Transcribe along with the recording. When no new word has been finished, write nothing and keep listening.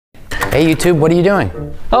Hey YouTube, what are you doing?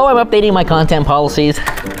 Oh, I'm updating my content policies.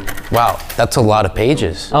 Wow, that's a lot of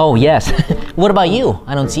pages. Oh, yes. What about you?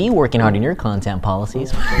 I don't see you working hard on your content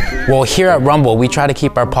policies. Well, here at Rumble, we try to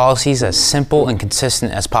keep our policies as simple and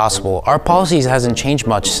consistent as possible. Our policies hasn't changed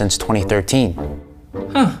much since 2013.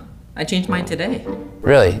 Huh, I changed mine today.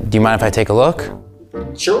 Really? Do you mind if I take a look?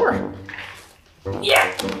 Sure.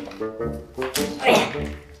 Yeah.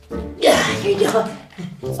 Here you go.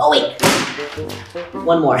 Oh, wait.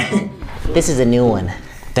 One more. This is a new one.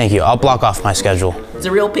 Thank you, I'll block off my schedule. It's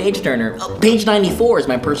a real page turner. Oh, page 94 is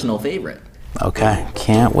my personal favorite. Okay,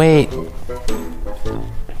 can't wait.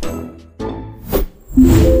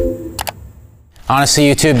 Honestly,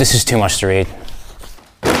 YouTube, this is too much to read.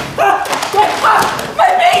 My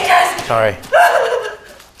pages! Sorry.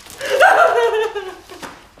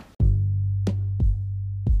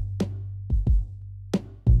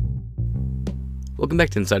 Welcome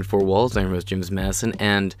back to Inside Four Walls. I'm your host, James Madison,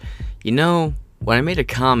 and you know, when I made a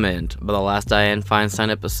comment about the last SEN.FEINSTEIN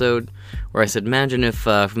episode, where I said, imagine if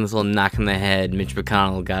from this little knock on the head, Mitch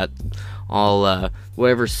McConnell got all,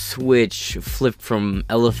 whatever switch flipped from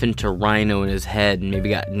elephant to rhino in his head and maybe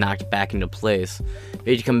got knocked back into place.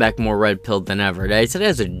 Maybe he'd come back more red-pilled than ever. I said it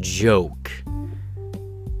as a joke.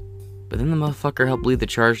 But then the motherfucker helped lead the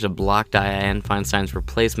charge to block Dianne Feinstein's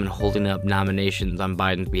replacement holding up nominations on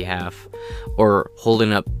Biden's behalf, or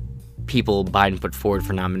holding up people Biden put forward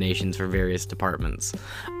for nominations for various departments.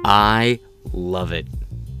 I love it.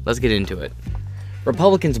 Let's get into it.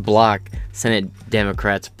 Republicans block Senate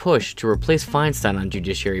Democrats' push to replace Feinstein on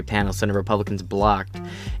Judiciary panel. Senate Republicans blocked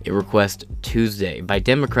a request Tuesday by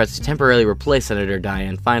Democrats to temporarily replace Senator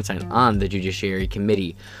Dianne Feinstein on the Judiciary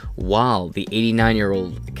Committee while the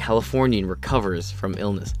 89-year-old Californian recovers from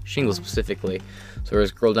illness, shingles specifically. So we're going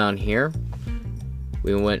to scroll down here.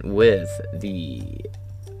 We went with the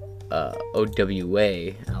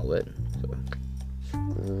OWA outlet. So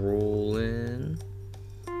scroll in.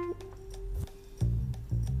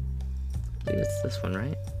 I think it's this one,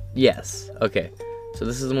 right? Yes. Okay. So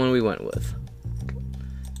this is the one we went with.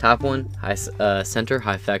 Top one, center,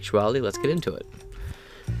 high factuality. Let's get into it.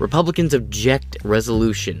 Republicans object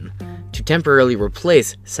resolution to temporarily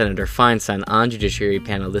replace Senator Feinstein on Judiciary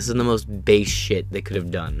panel. This is the most base shit they could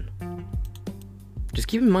have done. Just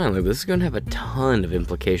keep in mind, like, this is going to have a ton of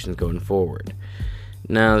implications going forward.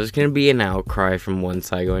 Now, there's going to be an outcry from one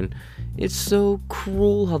side going, it's so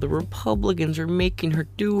cruel how the Republicans are making her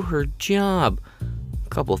do her job. A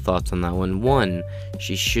couple thoughts on that one. One,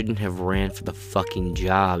 she shouldn't have ran for the fucking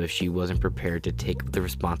job if she wasn't prepared to take up the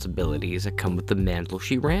responsibilities that come with the mantle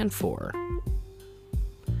she ran for.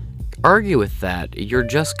 Argue with that, you're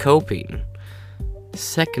just coping.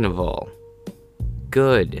 Second of all,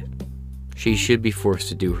 good. She should be forced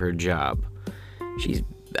to do her job.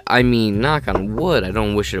 I mean, knock on wood, I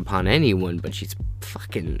don't wish it upon anyone, but she's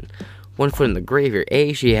fucking one foot in the grave here.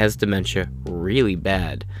 A, she has dementia really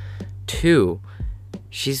bad. Two,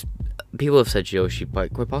 people have said she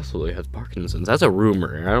quite possibly has Parkinson's. That's a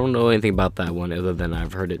rumor. I don't know anything about that one other than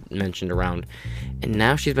I've heard it mentioned around. And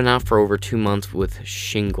now she's been out for over 2 months with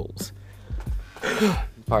shingles.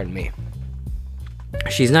 Pardon me.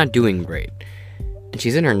 She's not doing great. And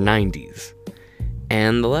she's in her 90s.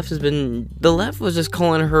 And the left was just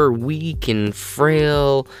calling her weak and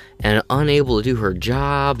frail and unable to do her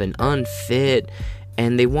job and unfit.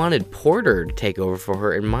 And they wanted Porter to take over for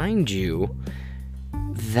her. And mind you,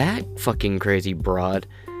 that fucking crazy broad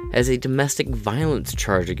has a domestic violence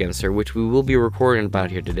charge against her, which we will be recording about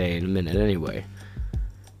here today in a minute anyway.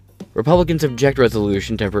 Republicans object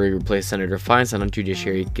resolution temporarily replace Senator Feinstein on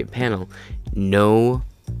Judiciary panel. No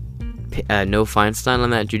Feinstein on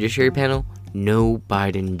that Judiciary panel. No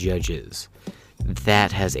Biden judges.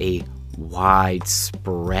 That has a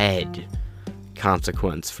widespread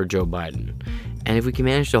consequence for Joe Biden. And if we can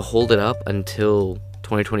manage to hold it up until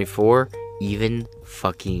 2024, even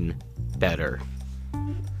fucking better.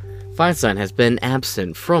 Feinstein has been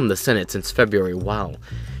absent from the Senate since February while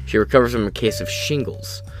she recovers from a case of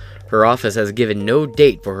shingles. Her office has given no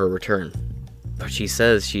date for her return. But she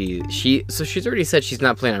says so she's already said she's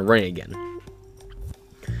not planning on running again.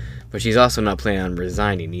 But she's also not planning on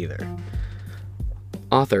resigning either.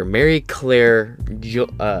 Author Mary Claire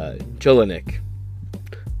Jelinek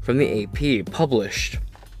from the AP published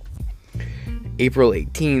April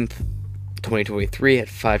 18th, 2023 at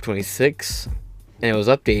 5:26, and it was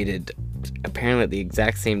updated apparently at the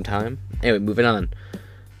exact same time. Anyway, moving on.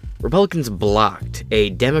 Republicans blocked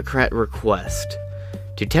a Democrat request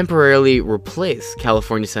to temporarily replace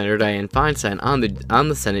California Senator Dianne Feinstein on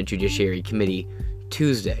the Senate Judiciary Committee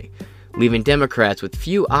Tuesday, leaving Democrats with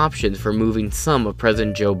few options for moving some of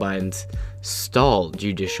President Joe Biden's stall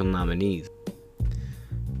judicial nominees.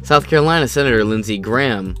 South Carolina Senator Lindsey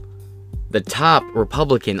Graham, the top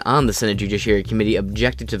Republican on the Senate Judiciary Committee,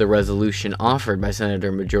 objected to the resolution offered by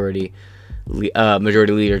Majority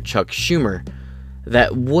Leader Chuck Schumer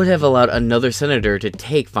that would have allowed another senator to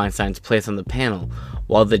take Feinstein's place on the panel,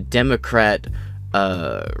 while the Democrat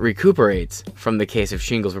recuperates from the case of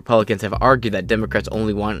shingles. Republicans have argued that Democrats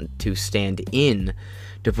only want to stand in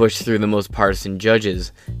to push through the most partisan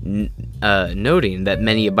judges, noting that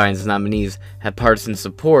many of Biden's nominees have partisan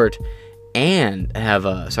support and have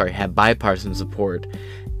bipartisan support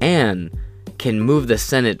and can move the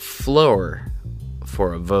Senate floor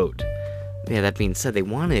for a vote. Yeah, that being said, they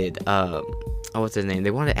wanted what's his name?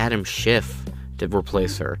 They wanted Adam Schiff to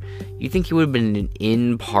replace her. You think he would have been an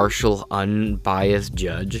impartial, unbiased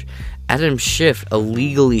judge? Adam Schiff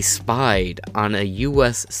illegally spied on a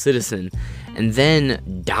U.S. citizen and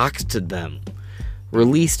then doxed them,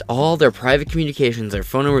 released all their private communications, their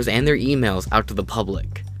phone numbers, and their emails out to the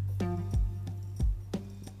public.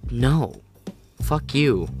 No. Fuck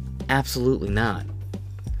you. Absolutely not.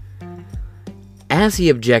 As he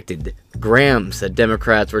objected, Graham said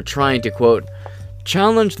Democrats were trying to, quote,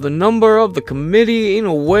 challenge the number of the committee in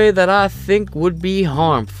a way that I think would be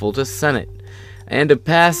harmful to Senate, and to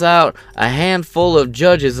pass out a handful of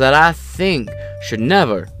judges that I think should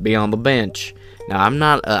never be on the bench. Now, I'm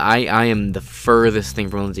not, I am the furthest thing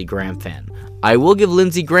from Lindsey Graham fan. I will give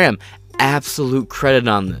Lindsey Graham absolute credit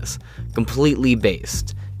on this. Completely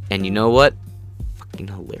based. And you know what? Fucking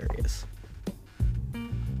hilarious.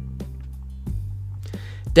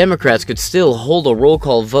 Democrats could still hold a roll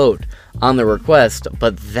call vote on the request,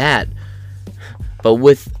 but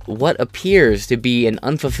with what appears to be an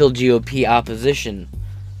unfulfilled GOP opposition.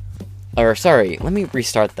 Or, sorry, let me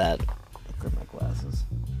restart that. Grab my glasses.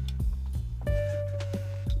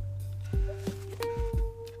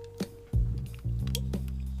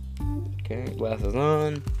 Okay, glasses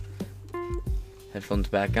on. Headphones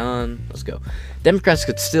back on. Let's go. Democrats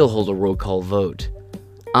could still hold a roll call vote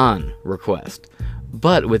on request,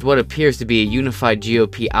 but with what appears to be a unified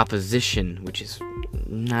GOP opposition, which is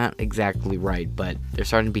not exactly right, but they're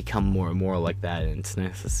starting to become more and more like that, and it's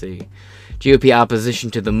nice to see. GOP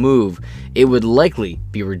opposition to the move, it would likely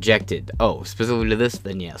be rejected. Oh, specifically to this,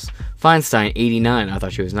 then yes. Feinstein, 89, I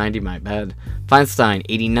thought she was 90, my bad. Feinstein,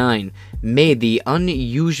 89, made the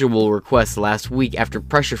unusual request last week after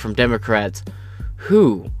pressure from Democrats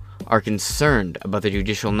who are concerned about the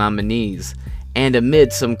judicial nominees, and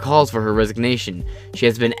amid some calls for her resignation. She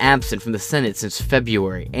has been absent from the Senate since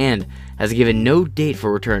February and has given no date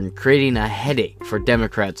for return, creating a headache for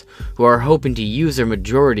Democrats who are hoping to use their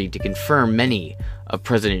majority to confirm many of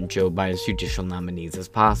President Joe Biden's judicial nominees as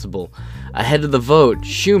possible. Ahead of the vote,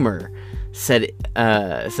 Schumer said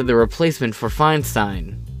the replacement for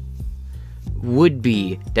Feinstein would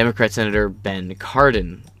be Democrat Senator Ben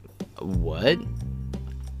Cardin. What?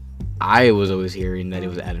 I was always hearing that it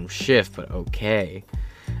was Adam Schiff, but okay.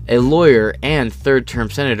 A lawyer and third-term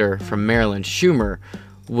senator from Maryland, Schumer,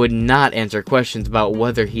 would not answer questions about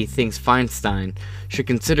whether he thinks Feinstein should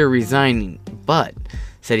consider resigning, but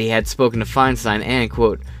said he had spoken to Feinstein and,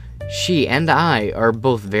 quote, she and I are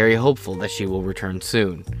both very hopeful that she will return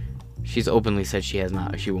soon. She's openly said she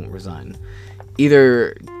won't resign.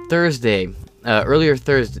 Earlier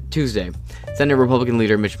Tuesday, Senate Republican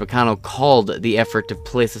leader Mitch McConnell called the effort to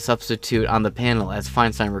place a substitute on the panel as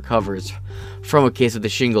Feinstein recovers from a case of the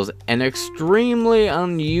shingles an extremely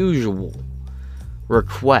unusual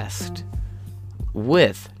request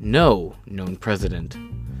with no known precedent.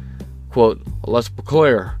 Quote, let's be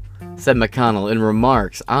clear, said McConnell in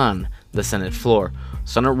remarks on the Senate floor.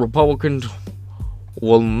 Senate Republicans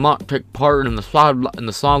will not take part in the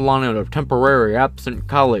sidelining of temporary absent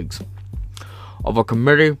colleagues of a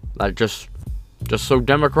committee that just so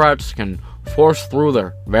Democrats can force through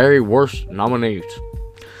their very worst nominees.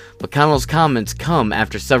 McConnell's comments come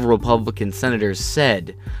after several Republican senators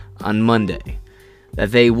said on Monday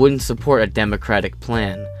that they wouldn't support a Democratic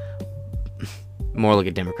plan. More like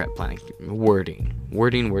a Democrat plan. Wording,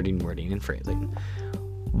 and phrasing.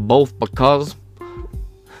 Both because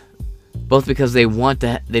they don't want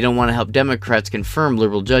to help Democrats confirm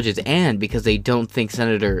liberal judges, and because they don't think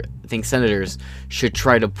senators should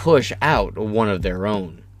try to push out one of their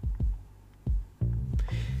own.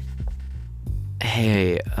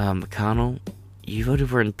 Hey, McConnell, you voted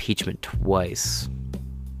for impeachment twice.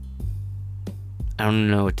 I don't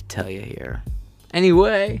know what to tell you here.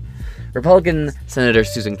 Anyway, Republican Senator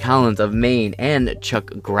Susan Collins of Maine and Chuck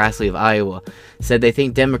Grassley of Iowa said they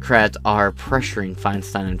think Democrats are pressuring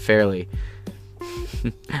Feinstein unfairly.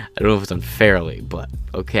 I don't know if it's unfairly, but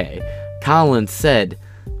okay. Collins said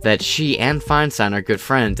that she and Feinstein are good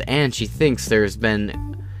friends, and she thinks there's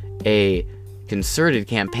been a concerted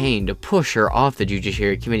campaign to push her off the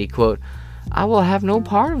Judiciary Committee. Quote, "I will have no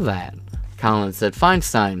part of that," Collins said.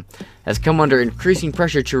 Feinstein has come under increasing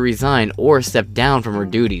pressure to resign or step down from her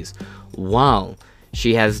duties. While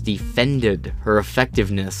she has defended her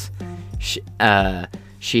effectiveness,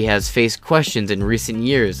 she has faced questions in recent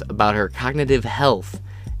years about her cognitive health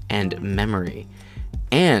and memory,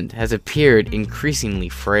 and has appeared increasingly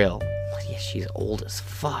frail. Yeah, she's old as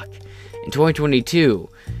fuck. In 2022,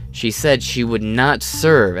 she said she would not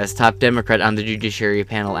serve as top Democrat on the Judiciary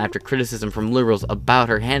panel after criticism from liberals about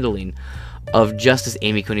her handling of Justice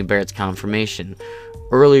Amy Coney Barrett's confirmation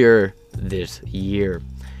earlier this year.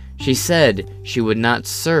 She said she would not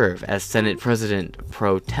serve as Senate President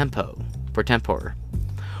pro tempore,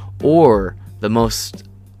 or the most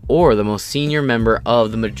senior member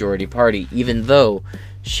of the majority party, even though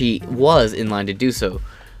she was in line to do so.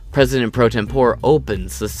 President pro tempore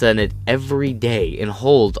opens the Senate every day and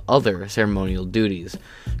holds other ceremonial duties.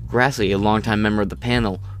 Grassley, a longtime member of the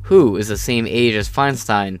panel, who is the same age as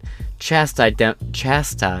Feinstein,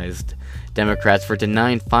 chastised Democrats for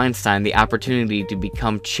denying Feinstein the opportunity to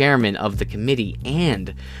become chairman of the committee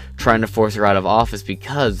and trying to force her out of office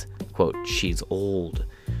because, quote, "she's old."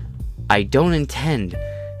 "I don't intend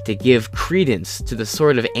to give credence to the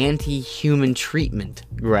sort of anti-human treatment,"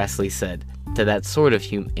 Grassley said. To that sort of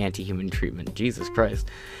anti-human treatment. Jesus Christ.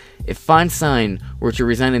 If Feinstein were to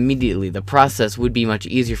resign immediately, the process would be much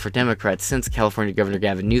easier for Democrats since California Governor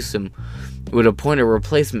Gavin Newsom would appoint a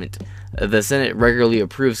replacement. The Senate regularly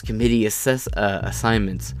approves committee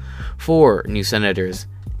assignments for new senators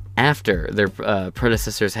after their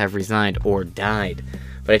predecessors have resigned or died.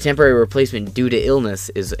 But a temporary replacement due to illness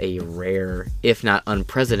is a rare, if not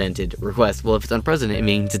unprecedented, request. Well, if it's unprecedented, it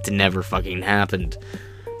means it's never fucking happened.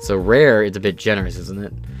 So rare is a bit generous, isn't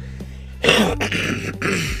it?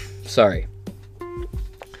 Sorry.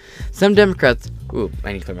 Some Democrats... Ooh,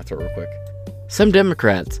 I need to clear my throat real quick. Some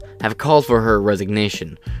Democrats have called for her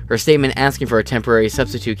resignation. Her statement asking for a temporary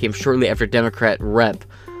substitute came shortly after Democrat Rep.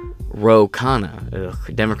 Ro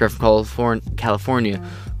Khanna, Democrat from California,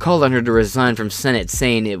 called on her to resign from Senate,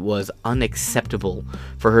 saying it was unacceptable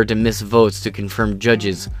for her to miss votes to confirm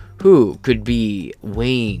judges who could be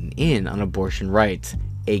weighing in on abortion rights,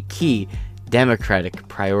 a key Democratic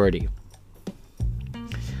priority.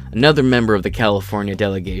 Another member of the California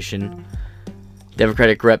delegation,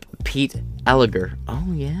 Democratic Rep. Pete Alliger,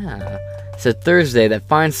 said Thursday that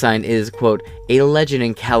Feinstein is, quote, "a legend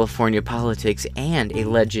in California politics and a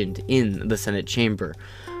legend in the Senate chamber,"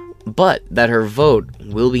 but that her vote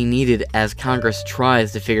will be needed as Congress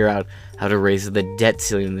tries to figure out how to raise the debt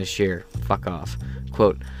ceiling this year. Fuck off.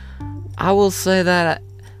 Quote, "I will say that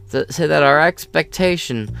our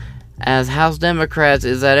expectation as House Democrats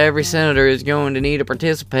is that every senator is going to need to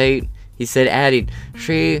participate," he said, adding,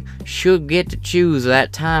 "she should get to choose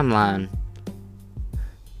that timeline."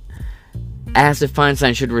 Asked if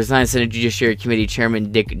Feinstein should resign, Senate Judiciary Committee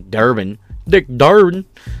Chairman Dick Durbin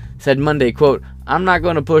said Monday, quote, "I'm not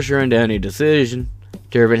going to push her into any decision."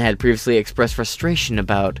 Durbin had previously expressed frustration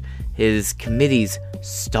about his committee's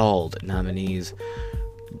stalled nominees.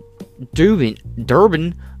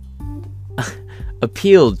 Durbin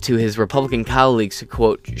appealed to his Republican colleagues to,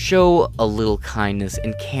 quote, "show a little kindness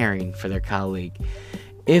and caring for their colleague.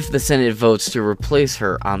 If the Senate votes to replace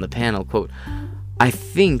her on the panel, quote, I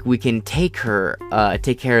think we can take care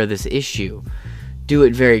of this issue. Do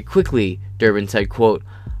it very quickly," Durbin said, quote,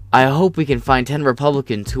 "I hope we can find 10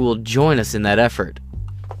 Republicans who will join us in that effort."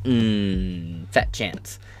 Fat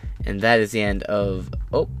chance. And that is the end of,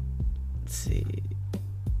 let's see.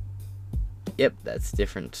 Yep, that's a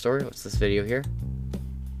different story. What's this video here?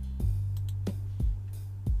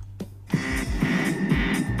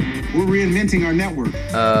 We're reinventing our network.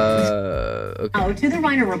 Okay. Now, to the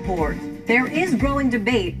Reiner Report, there is growing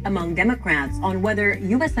debate among Democrats on whether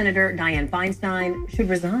U.S. Senator Dianne Feinstein should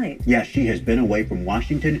resign. Yes, she has been away from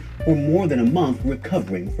Washington for more than a month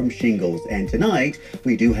recovering from shingles. And tonight,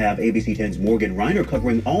 we do have ABC 10's Morgan Reiner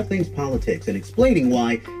covering all things politics and explaining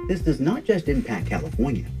why this does not just impact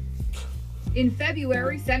California. In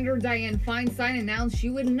February, Senator Dianne Feinstein announced she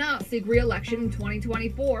would not seek re-election in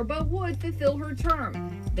 2024, but would fulfill her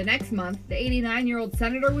term. The next month, the 89-year-old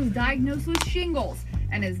senator was diagnosed with shingles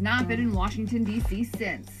and has not been in Washington, D.C.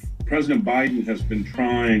 since. President Biden has been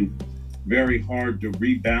trying very hard to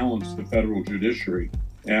rebalance the federal judiciary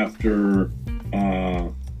after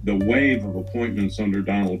the wave of appointments under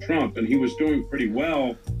Donald Trump, and he was doing pretty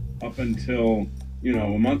well up until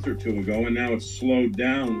a month or two ago, and now it's slowed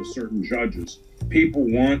down with certain judges. People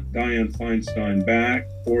want Dianne Feinstein back,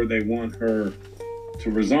 or they want her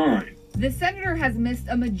to resign. The senator has missed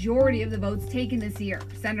a majority of the votes taken this year.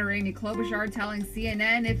 Senator Amy Klobuchar telling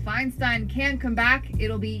CNN if Feinstein can't come back,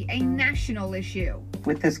 it'll be a national issue.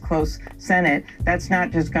 With this close Senate, that's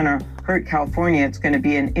not just going to hurt California, it's going to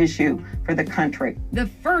be an issue for the country. The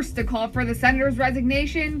first to call for the senator's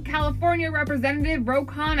resignation, California Representative Ro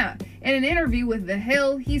Khanna. In an interview with The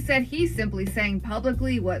Hill, he said he's simply saying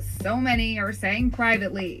publicly what so many are saying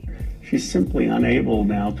privately. She's simply unable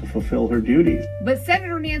now to fulfill her duties. But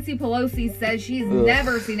Senator Nancy Pelosi says she's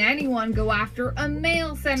never seen anyone go after a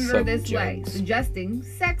male senator this way, suggesting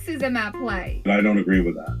sexism at play. I don't agree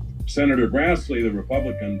with that. Senator Grassley, the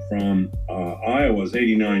Republican from Iowa, is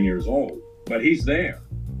 89 years old, but he's there.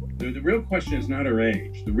 The real question is not her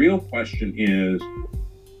age. The real question is,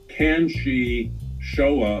 can she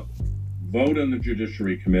show up, vote on the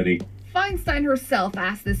Judiciary Committee? Feinstein herself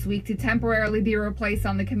asked this week to temporarily be replaced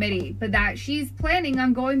on the committee, but that she's planning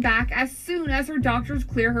on going back as soon as her doctors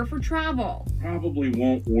clear her for travel. Probably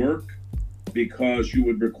won't work because you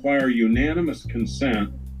would require unanimous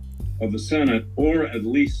consent of the Senate or at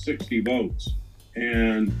least 60 votes.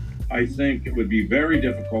 And I think it would be very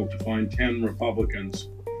difficult to find 10 Republicans.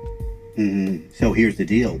 So here's the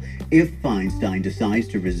deal. If Feinstein decides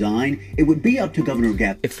to resign, it would be up to Governor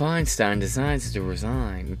Gavin. If Feinstein decides to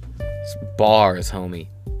resign, it's bars, homie.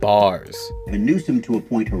 Bars. Newsom to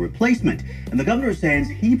appoint her replacement. And the governor says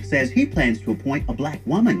he plans to appoint a black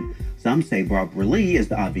woman. Some say Barbara Lee is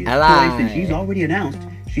the obvious choice, and she's already announced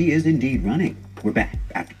she is indeed running. We're back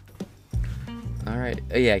after. All right.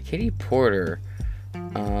 Yeah, Katie Porter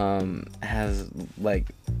has like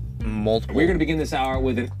multiple. We're going to begin this hour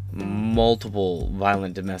with multiple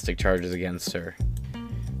violent domestic charges against her.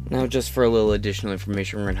 Now, just for a little additional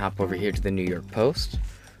information, we're going to hop over here to the New York Post.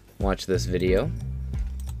 Watch this video.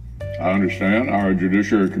 I understand our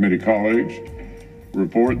Judiciary Committee colleagues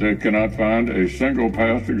report they cannot find a single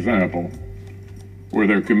past example where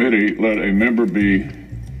their committee let a member be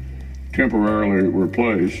temporarily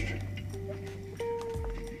replaced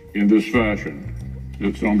in this fashion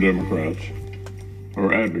that some Democrats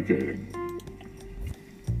are advocating.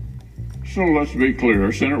 So let's be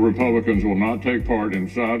clear, Senate Republicans will not take part in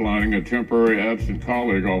sidelining a temporary absent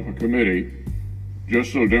colleague off a committee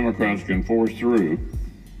just so Democrats can force through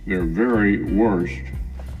their very worst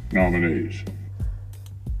nominees.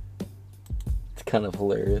 It's kind of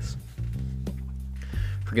hilarious.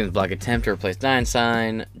 Forgiveness block attempt to replace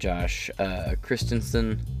Feinstein, Josh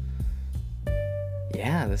Christensen.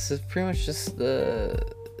 Yeah, this is pretty much just the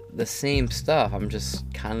same stuff. I'm just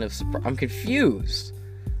kind of surprised. I'm confused.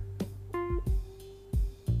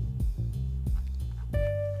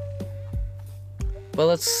 But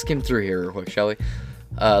let's skim through here real quick, shall we?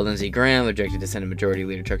 Lindsey Graham objected to Senate Majority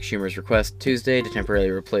Leader Chuck Schumer's request Tuesday to temporarily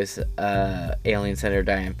replace alien Senator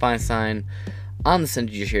Dianne Feinstein on the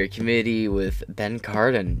Senate Judiciary Committee with Ben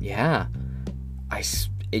Cardin. Yeah.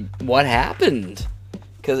 What happened?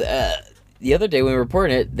 Because the other day when we were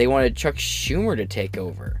reporting it, they wanted Chuck Schumer to take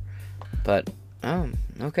over. But, oh,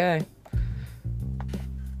 okay.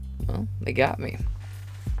 Well, they got me.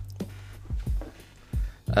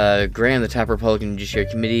 Graham, the top Republican Judiciary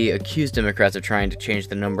Committee, accused Democrats of trying to change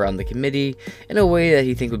the number on the committee in a way that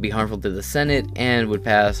he thinks would be harmful to the Senate and would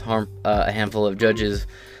pass a handful of judges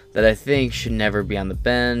that I think should never be on the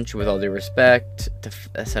bench. With all due respect to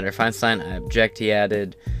Senator Feinstein, I object, he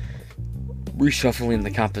added. Reshuffling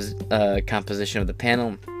the composition of the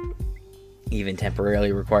panel even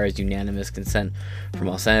temporarily requires unanimous consent from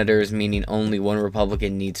all senators, meaning only one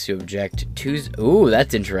Republican needs to object Tuesday. Ooh,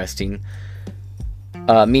 that's interesting.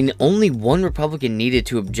 Meaning only one Republican needed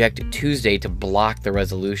to object Tuesday to block the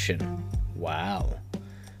resolution. Wow.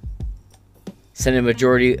 Senate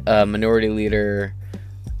Minority Leader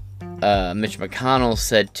Mitch McConnell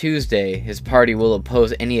said Tuesday his party will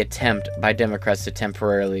oppose any attempt by Democrats to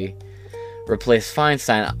temporarily replace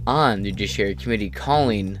Feinstein on the Judiciary Committee,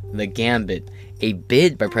 calling the gambit a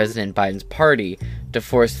bid by President Biden's party to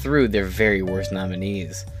force through their very worst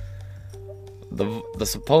nominees. The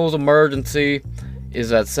supposed emergency is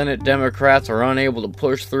that Senate Democrats are unable to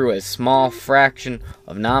push through a small fraction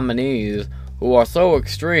of nominees who are so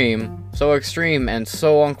extreme and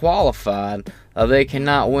so unqualified that they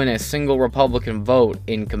cannot win a single Republican vote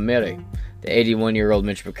in committee. The 81-year-old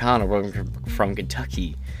Mitch McConnell from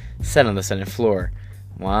Kentucky said on the Senate floor.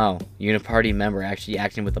 Wow, uniparty member actually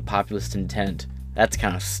acting with a populist intent. That's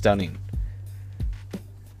kind of stunning.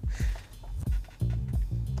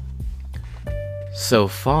 So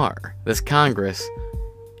far, this Congress,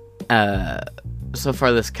 the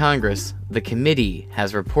committee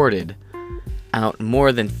has reported out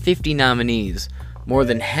more than 50 nominees, more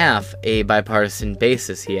than half a bipartisan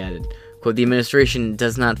basis, he added. Quote, the administration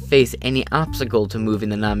does not face any obstacle to moving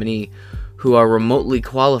the nominee who are remotely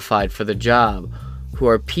qualified for the job, who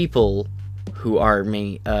are people who are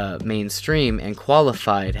mainstream and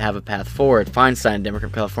qualified, have a path forward. Feinstein,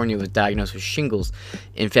 Democrat from California, was diagnosed with shingles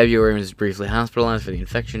in February and was briefly hospitalized for the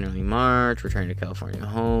infection in early March, returning to California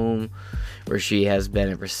home, where she has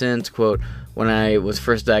been ever since. Quote, when I was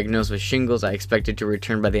first diagnosed with shingles, I expected to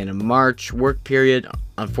return by the end of March work period.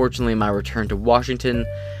 Unfortunately, my return to Washington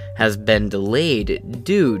has been delayed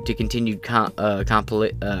due to continued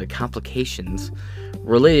complications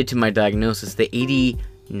related to my diagnosis. The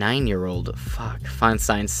 89-year-old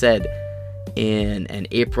Feinstein said in an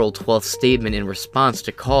April 12th statement in response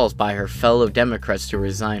to calls by her fellow Democrats to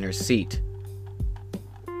resign her seat.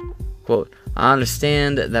 Quote, I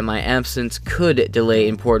understand that my absence could delay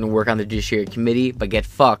important work on the Judiciary Committee, but get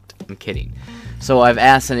fucked. I'm kidding. So I've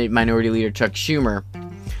asked Senate Minority Leader Chuck Schumer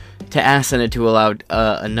to ask Senate to allow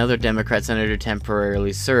another Democrat senator to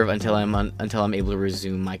temporarily serve until I'm able to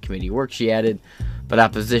resume my committee work, she added. But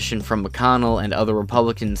opposition from McConnell and other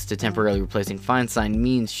Republicans to temporarily replacing Feinstein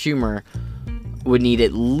means Schumer would need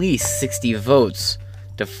at least 60 votes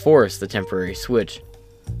to force the temporary switch.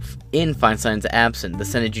 In Feinstein's absence, the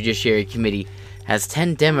Senate Judiciary Committee has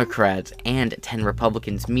 10 Democrats and 10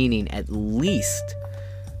 Republicans, meaning at least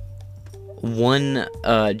one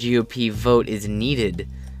GOP vote is needed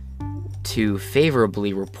to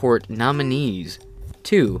favorably report nominees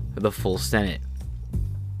to the full Senate.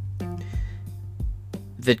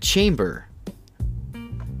 The chamber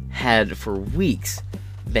had for weeks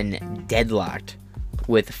been deadlocked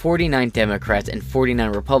with 49 Democrats and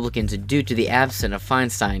 49 Republicans due to the absence of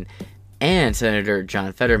Feinstein and Senator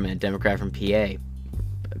John Fetterman, Democrat from PA,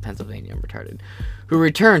 Pennsylvania, I'm retarded, who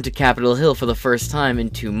returned to Capitol Hill for the first time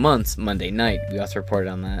in 2 months Monday night. We also reported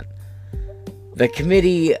on that. The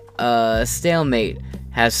committee stalemate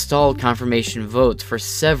has stalled confirmation votes for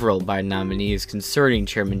several Biden nominees concerning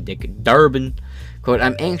Chairman Dick Durbin. Quote,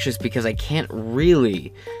 I'm anxious because I can't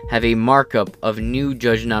really have a markup of new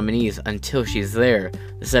judge nominees until she's there,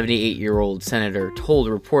 the 78-year-old senator told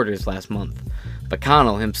reporters last month.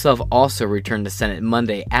 McConnell himself also returned to Senate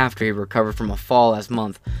Monday after he recovered from a fall last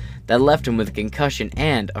month that left him with a concussion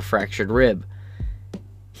and a fractured rib.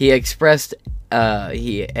 He expressed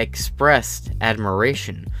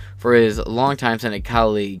admiration for his longtime Senate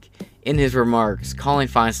colleague in his remarks, calling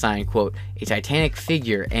Feinstein, quote, a titanic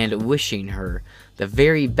figure and wishing her the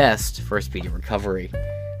very best for a speedy recovery.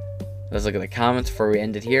 Let's look at the comments before we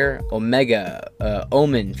end it here. Omega,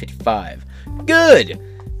 Omen 55. Good!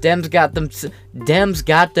 Dems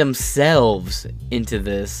got themselves into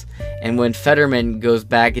this, and when Fetterman goes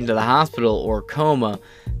back into the hospital or coma,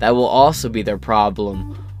 that will also be their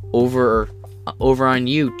problem. Over on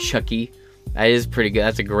you, Chucky. That is pretty good.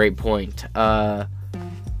 That's a great point. Over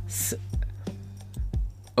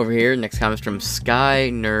here, next comment's from Sky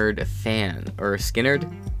Nerd Fan, or Skinnerd?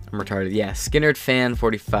 I'm retarded. Yeah, Skinnerd Fan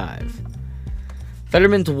 45.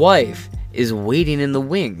 Fetterman's wife is waiting in the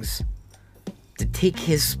wings to take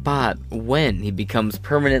his spot when he becomes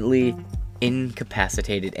permanently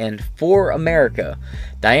incapacitated. And for America,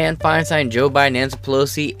 Dianne Feinstein, Joe Biden, Nancy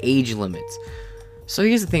Pelosi, age limits. So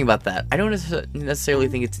here's the thing about that. I don't necessarily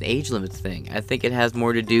think it's an age limits thing. I think it has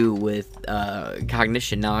more to do with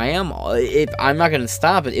cognition. Now, I'm not going to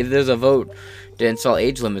stop it. If there's a vote to install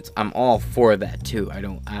age limits, I'm all for that too.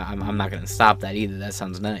 I'm not going to stop that either. That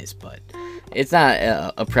sounds nice, but it's not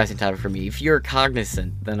a pressing topic for me. If you're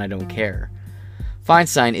cognizant, then I don't care.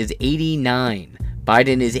 Feinstein is 89.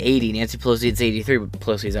 Biden is 80. Nancy Pelosi is 83, but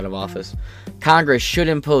Pelosi is out of office. Congress should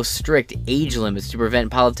impose strict age limits to prevent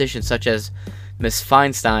politicians such as Ms.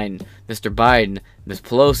 Feinstein, Mr. Biden, Ms.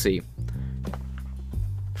 Pelosi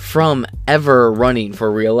from ever running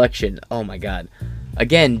for re-election. Oh my god.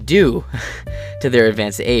 Again, due to their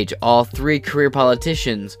advanced age, all three career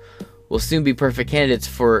politicians will soon be perfect candidates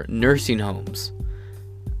for nursing home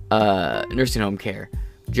care.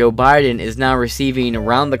 Joe Biden is now receiving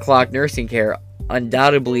around-the-clock nursing care.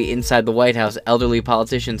 Undoubtedly, inside the White House, elderly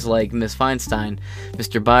politicians like Ms. Feinstein,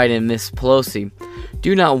 Mr. Biden, Ms. Pelosi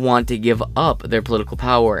do not want to give up their political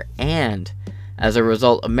power, and as a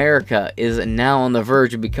result, America is now on the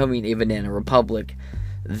verge of becoming a banana republic.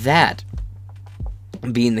 That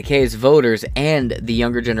being the case, voters and the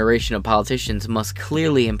younger generation of politicians must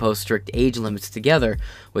clearly impose strict age limits together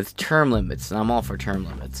with term limits, and I'm all for term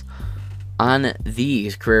limits, on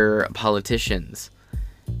these career politicians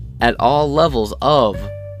at all levels of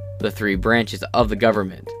the three branches of the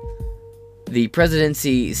government. The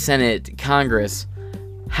presidency, Senate, Congress.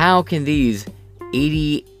 How can these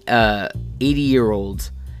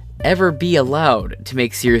 80-year-olds ever be allowed to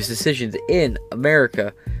make serious decisions in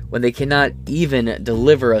America when they cannot even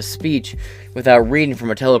deliver a speech without reading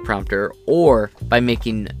from a teleprompter or by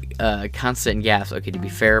making constant gaffes. Okay, to be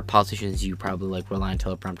fair, politicians, you probably like rely on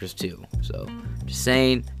teleprompters too. So, just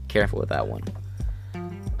saying, careful with that one.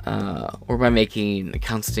 Or by making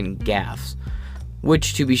constant gaffes,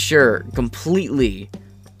 which, to be sure, completely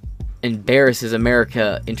embarrasses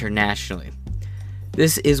America internationally.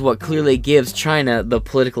 This is what clearly gives China the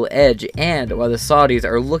political edge, and why the Saudis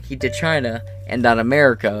are looking to China and not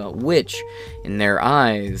America, which, in their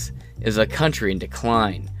eyes, is a country in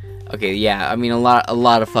decline. Okay, yeah, I mean a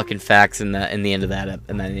lot of fucking facts in the end of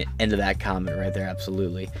that comment right there,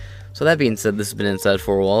 absolutely. So that being said, this has been Inside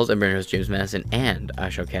Four Walls. I'm your host, James Madison, and I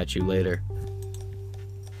shall catch you later.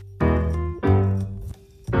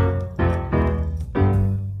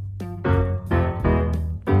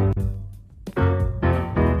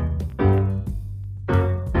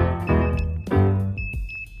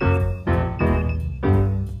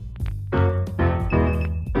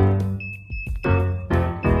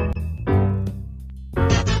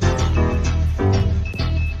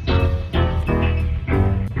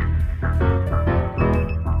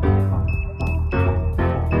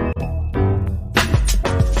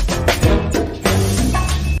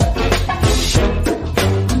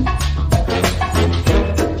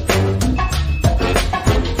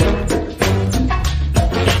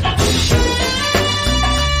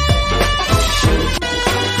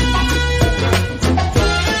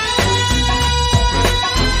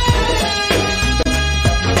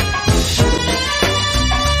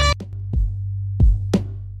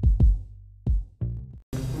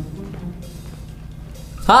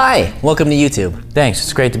 Hi, welcome to YouTube. Thanks,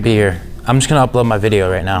 it's great to be here. I'm just gonna upload my video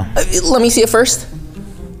right now. Let me see it first.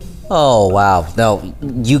 Oh, wow. No,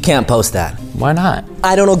 you can't post that. Why not?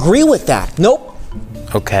 I don't agree with that. Nope.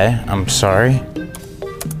 Okay, I'm sorry.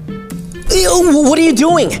 What are you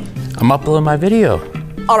doing? I'm uploading my video.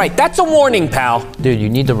 All right, that's a warning, pal. Dude, you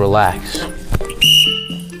need to relax.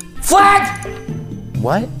 Flag!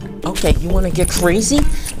 What? Okay, you wanna get crazy?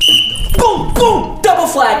 Boom, boom, double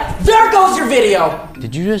flag. There goes your video.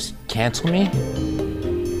 Did you just cancel me?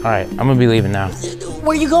 All right, I'm gonna be leaving now.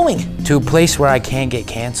 Where are you going? To a place where I can't get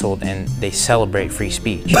canceled and they celebrate free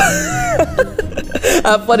speech.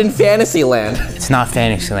 Have fun in Fantasyland. It's not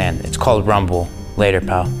Fantasyland, it's called Rumble. Later,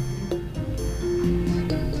 pal.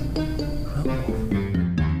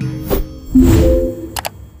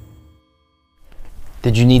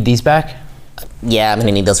 Did you need these back? Yeah, I'm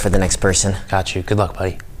gonna need those for the next person. Got you, good luck,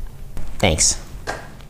 buddy. Thanks.